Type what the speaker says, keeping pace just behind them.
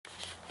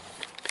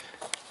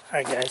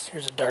Alright guys,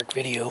 here's a dark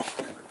video.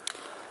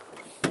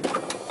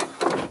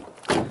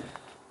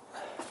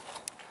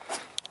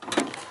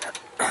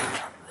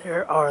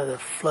 There are the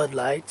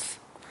floodlights.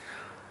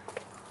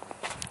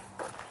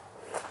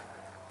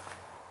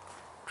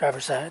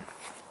 Driver's side.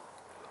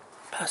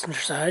 Passenger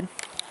side.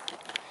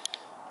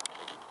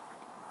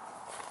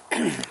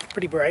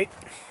 Pretty bright.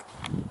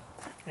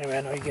 Anyway,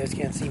 I know you guys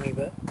can't see me,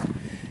 but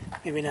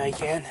maybe now you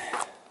can.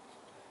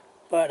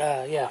 But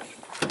yeah,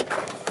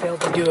 failed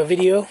to do a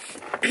video.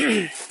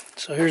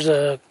 So here's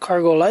a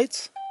cargo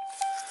lights.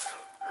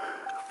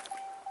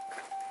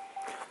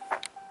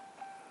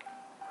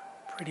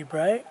 Pretty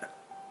bright.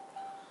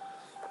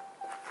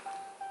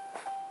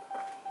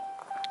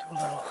 Do a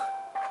little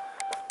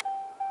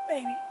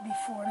maybe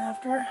before and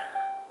after.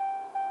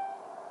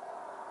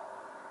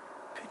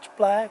 Pitch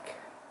black.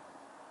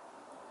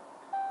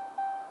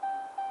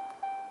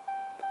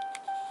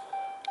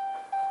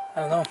 I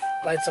don't know,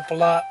 lights up a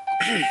lot.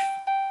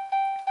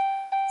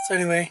 So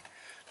anyway,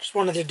 just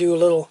wanted to do a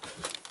little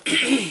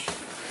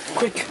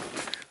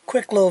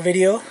quick little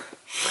video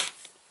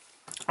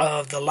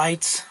of the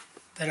lights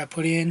that I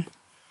put in.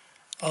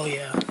 Oh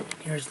yeah,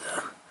 here's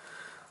the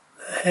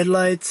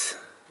headlights.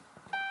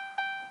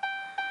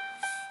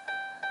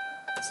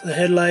 So the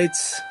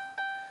headlights,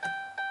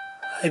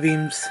 high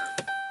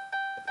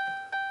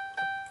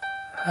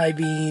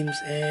beams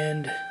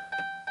and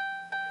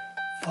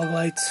fog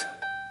lights.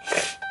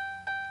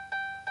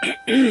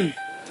 I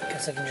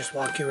guess I can just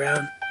walk you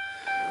around.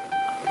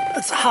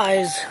 That's the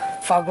highs,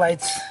 fog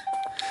lights,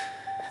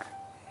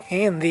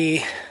 and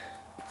the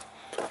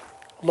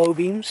low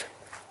beams.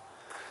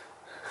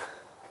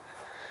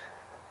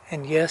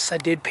 And yes, I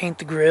did paint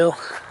the grill.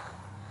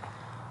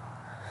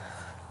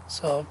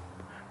 So,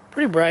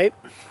 pretty bright.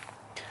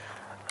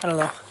 I don't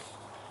know.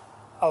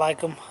 I like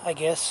them, I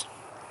guess.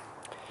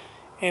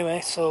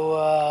 Anyway, so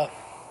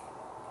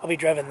I'll be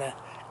driving the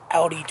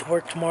Audi to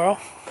work tomorrow.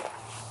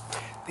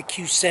 The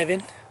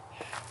Q7.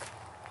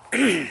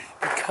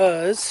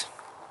 Because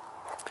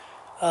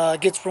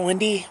it gets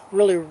windy,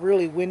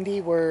 really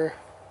windy where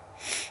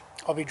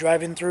I'll be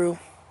driving through,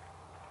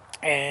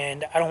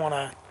 and I don't want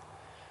to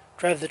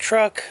drive the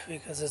truck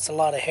because it's a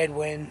lot of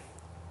headwind.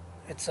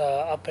 It's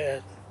up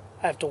at,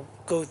 I have to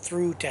go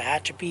through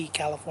Tehachapi,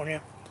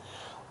 California.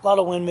 A lot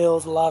of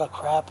windmills, a lot of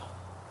crap,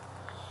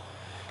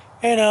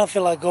 and I don't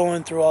feel like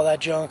going through all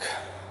that junk.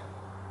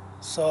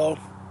 So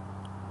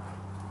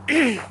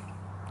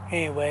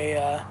anyway,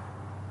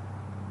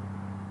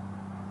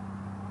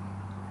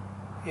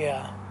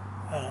 yeah,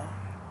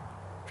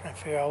 trying to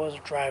figure out what was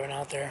driving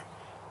out there.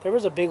 There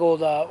was a big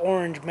old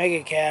orange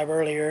mega cab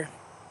earlier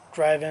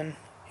driving.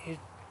 He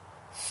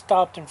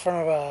stopped in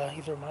front of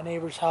either my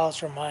neighbor's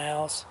house or my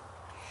house.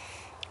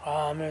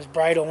 It was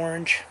bright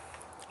orange.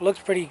 It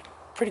looked pretty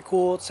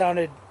cool. It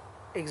sounded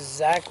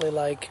exactly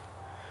like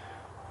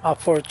my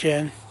 4th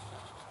gen.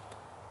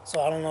 So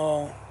I don't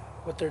know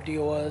what their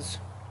deal was.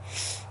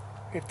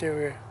 If they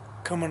were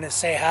coming to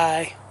say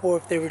hi, or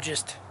if they were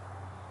just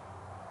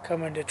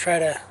coming to try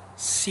to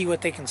see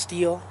what they can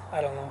steal.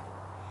 I don't know.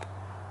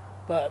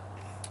 But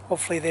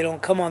hopefully they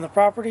don't come on the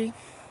property,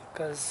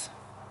 because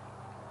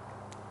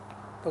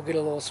they'll get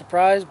a little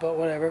surprised, but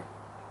whatever.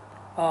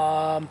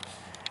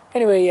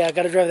 Anyway, yeah, I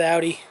gotta drive the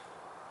Audi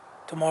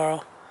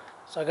tomorrow.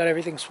 So I got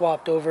everything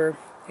swapped over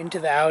into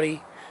the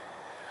Audi.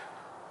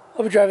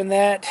 I'll be driving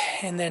that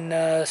and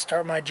then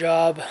start my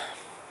job.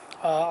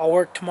 I'll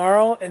work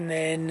tomorrow, and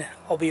then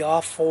I'll be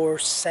off for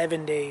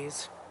 7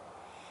 days,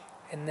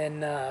 and then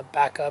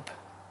back up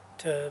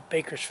to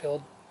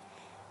Bakersfield.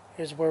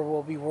 Here's where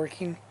we'll be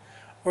working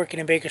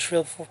in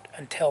Bakersfield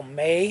until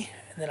May,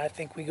 and then I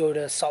think we go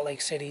to Salt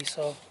Lake City.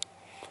 So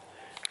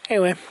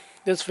anyway,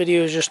 this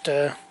video is just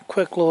a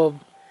quick little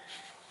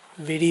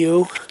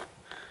video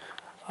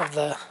of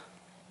the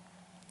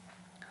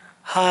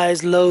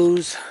highs,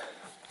 lows,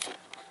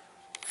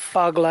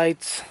 fog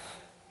lights.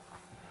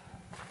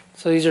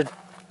 So these are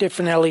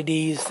different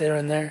LEDs that are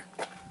in there.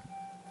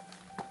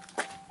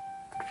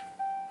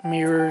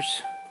 Mirror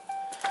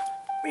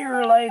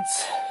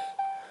lights,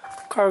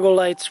 cargo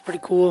lights, pretty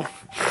cool.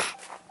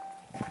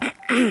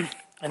 And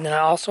then I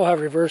also have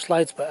reverse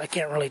lights, but I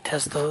can't really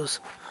test those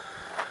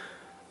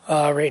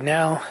right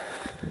now.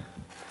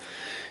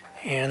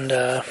 And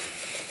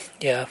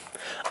yeah,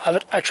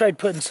 I tried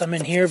putting some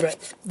in here,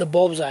 but the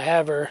bulbs I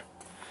have are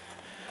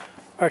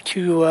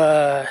too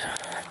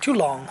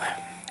long,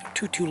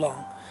 too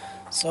long.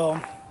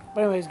 So,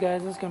 but anyways,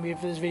 guys, that's gonna be it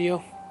for this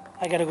video.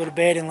 I gotta go to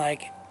bed in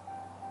like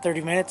 30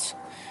 minutes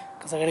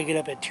because I gotta get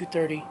up at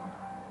 2:30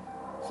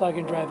 so I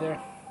can drive there.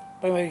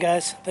 But anyway,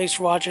 guys, thanks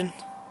for watching.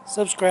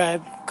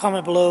 Subscribe,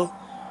 comment below,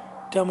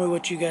 tell me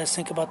what you guys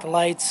think about the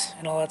lights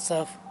and all that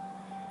stuff.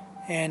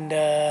 And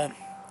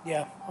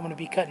yeah, I'm gonna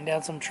be cutting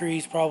down some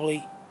trees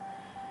probably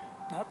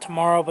not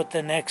tomorrow, but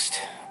the next,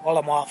 while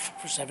I'm off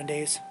for 7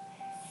 days.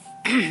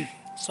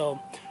 So,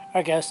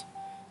 alright guys,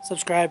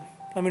 subscribe,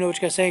 let me know what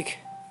you guys think.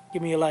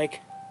 Give me a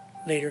like.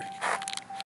 Later.